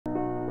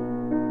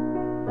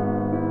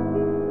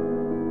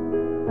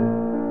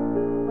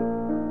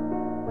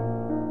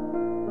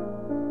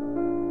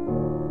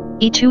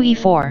e2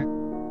 e4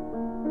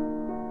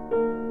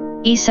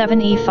 e7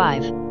 e5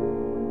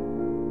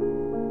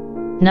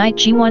 knight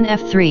g1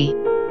 f3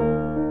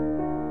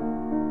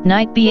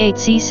 knight b8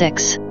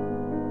 c6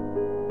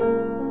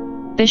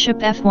 bishop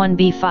f1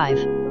 b5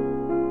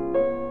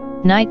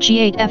 knight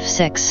g8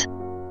 f6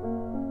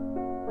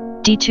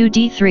 d2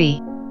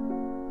 d3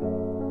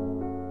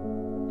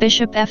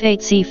 bishop f8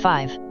 c5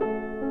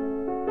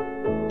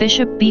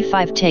 bishop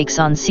b5 takes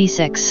on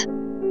c6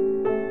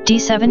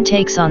 d7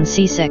 takes on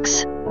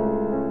c6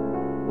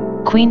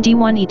 queen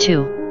d1 e2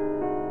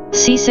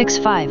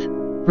 c6 5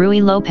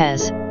 Ruy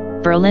Lopez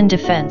Berlin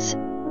Defense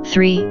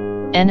 3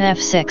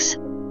 nf6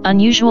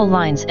 unusual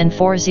lines and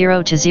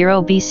 4-0 to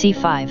 0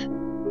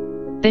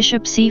 bc5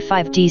 bishop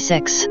c5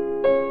 d6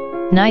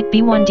 knight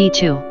b1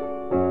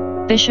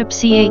 d2 bishop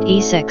c8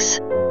 e6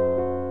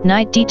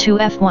 knight d2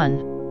 f1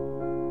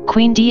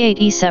 queen d8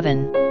 e7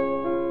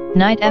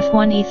 knight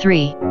f1 e3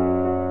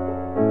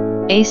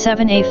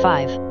 a7 a5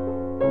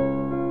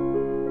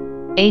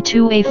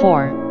 a2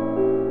 a4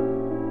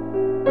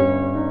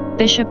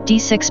 bishop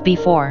d6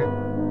 b4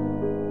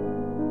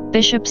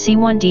 bishop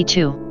c1 d2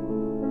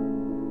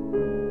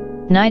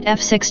 knight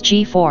f6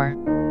 g4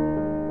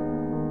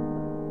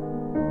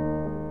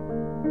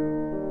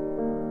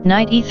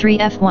 knight e3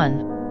 f1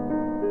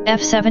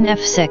 f7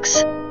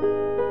 f6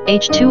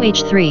 h2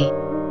 h3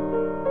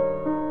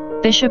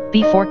 bishop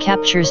b4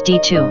 captures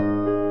d2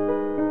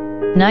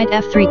 knight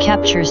f3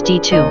 captures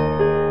d2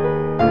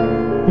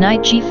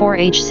 knight g4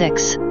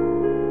 h6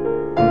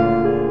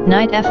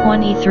 knight f1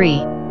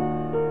 e3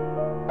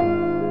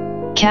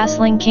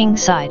 castling king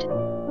side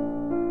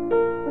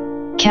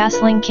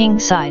castling king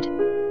side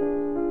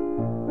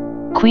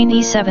queen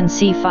e7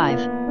 c5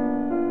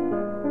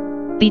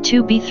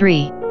 b2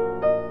 b3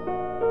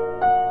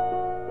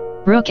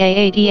 rook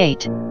a8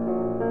 e8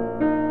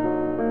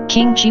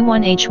 king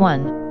g1 h1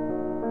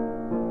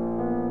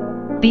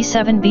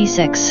 b7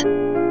 b6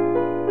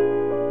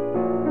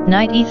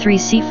 knight e3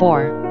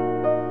 c4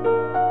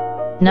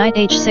 knight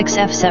h6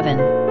 f7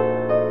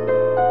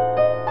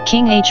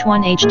 king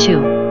h1 h2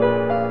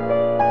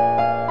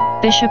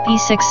 bishop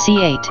e6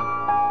 c8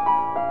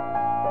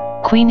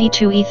 queen e2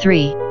 e3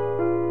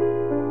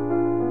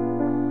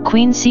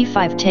 queen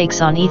c5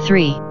 takes on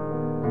e3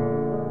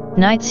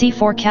 knight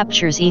c4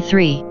 captures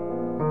e3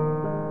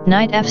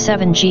 knight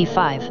f7 g5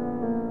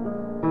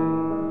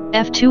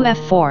 f2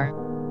 f4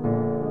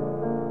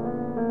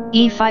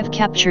 e5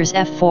 captures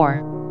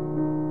f4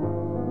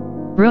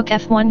 rook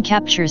f1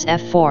 captures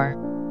f4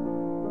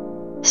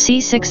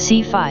 c6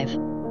 c5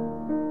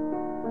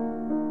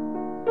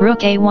 rook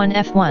a1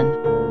 f1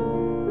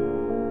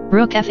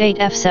 rook f8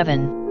 f7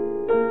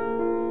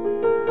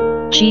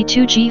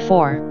 g2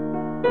 g4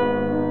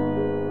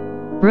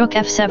 rook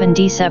f7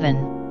 d7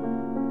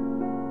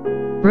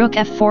 rook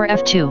f4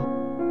 f2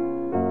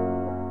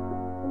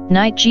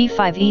 knight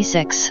g5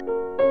 e6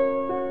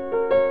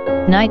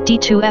 knight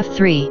d2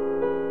 f3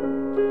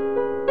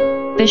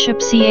 bishop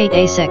c8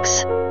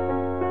 a6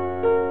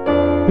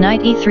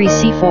 knight e3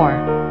 c4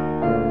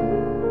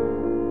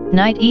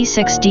 knight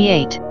e6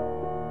 d8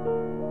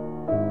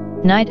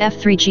 knight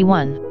f3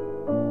 g1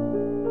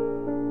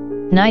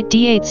 knight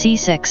d8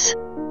 c6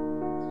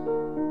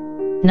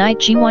 knight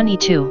g1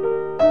 e2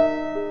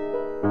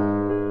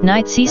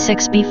 knight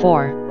c6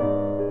 b4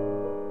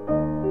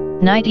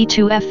 knight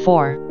e2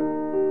 f4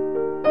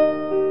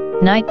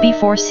 knight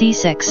b4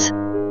 c6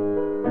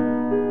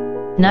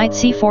 knight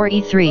c4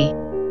 e3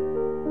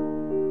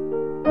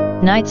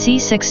 knight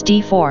c6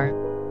 d4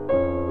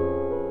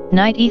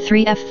 knight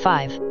e3 f5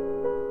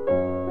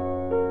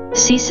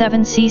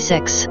 c7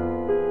 c6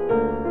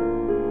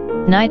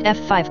 knight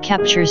f5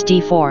 captures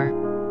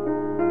d4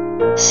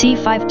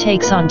 c5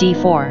 takes on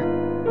d4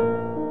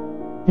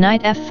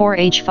 knight f4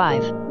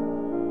 h5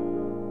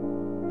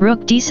 rook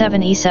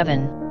d7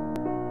 e7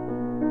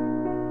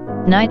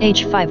 knight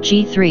h5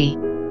 g3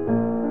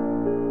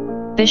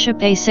 bishop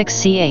a6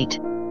 c8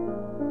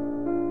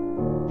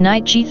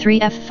 knight g3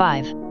 f5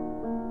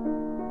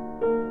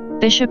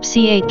 bishop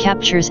c8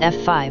 captures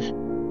f5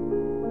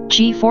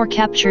 g4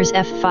 captures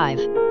f5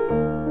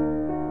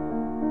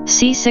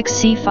 c6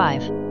 c5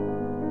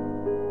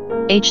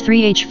 h3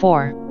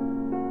 h4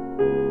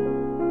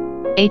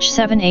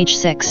 h7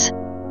 h6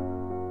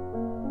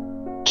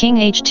 king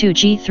h2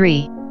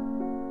 g3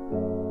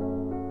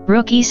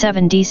 rook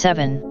e7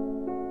 d7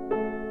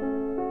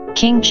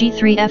 king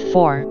g3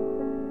 f4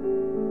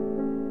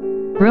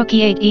 rook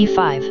e8 e5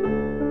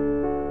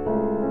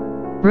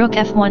 rook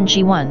f1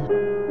 g1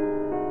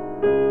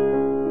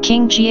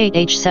 king g8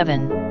 h7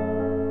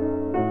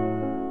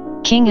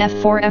 king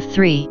f4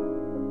 f3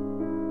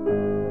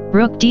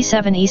 rook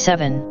d7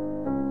 e7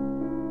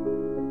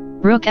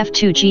 rook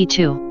f2 g2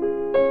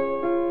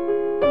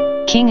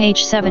 king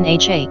h7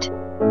 h8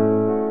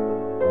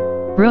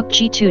 rook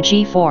g2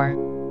 g4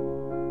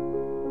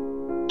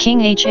 king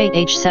h8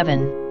 h7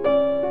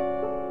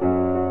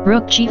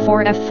 rook g4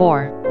 f4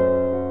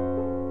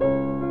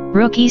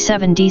 rook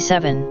e7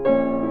 d7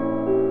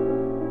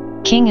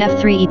 king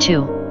f3 e2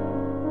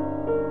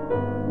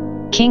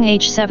 king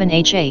h7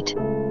 h8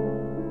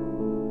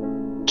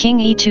 King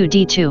e2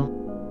 d2.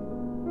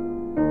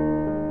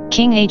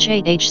 King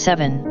h8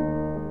 h7.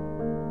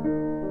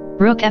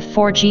 Rook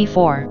f4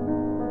 g4.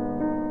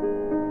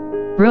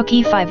 Rook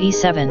e5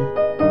 e7.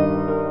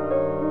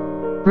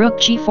 Rook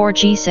g4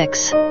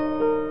 g6.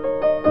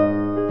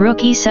 Rook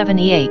e7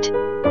 e8.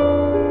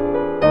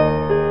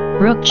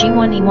 Rook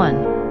g1 e1.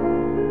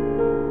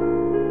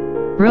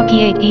 Rook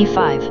e8 e5.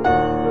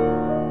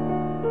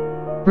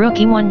 Rook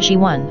e1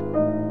 g1.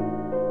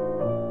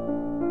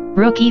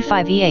 Rook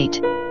e5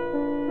 e8.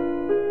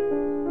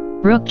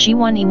 Rook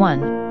g1 e1.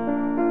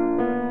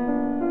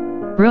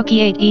 Rook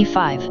e8 e5.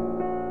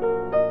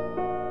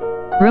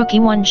 Rook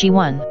e1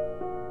 g1.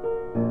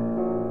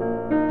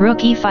 Rook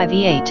e5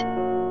 e8.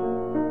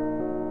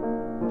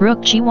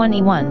 Rook g1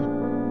 e1.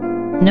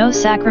 No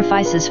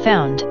sacrifices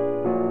found.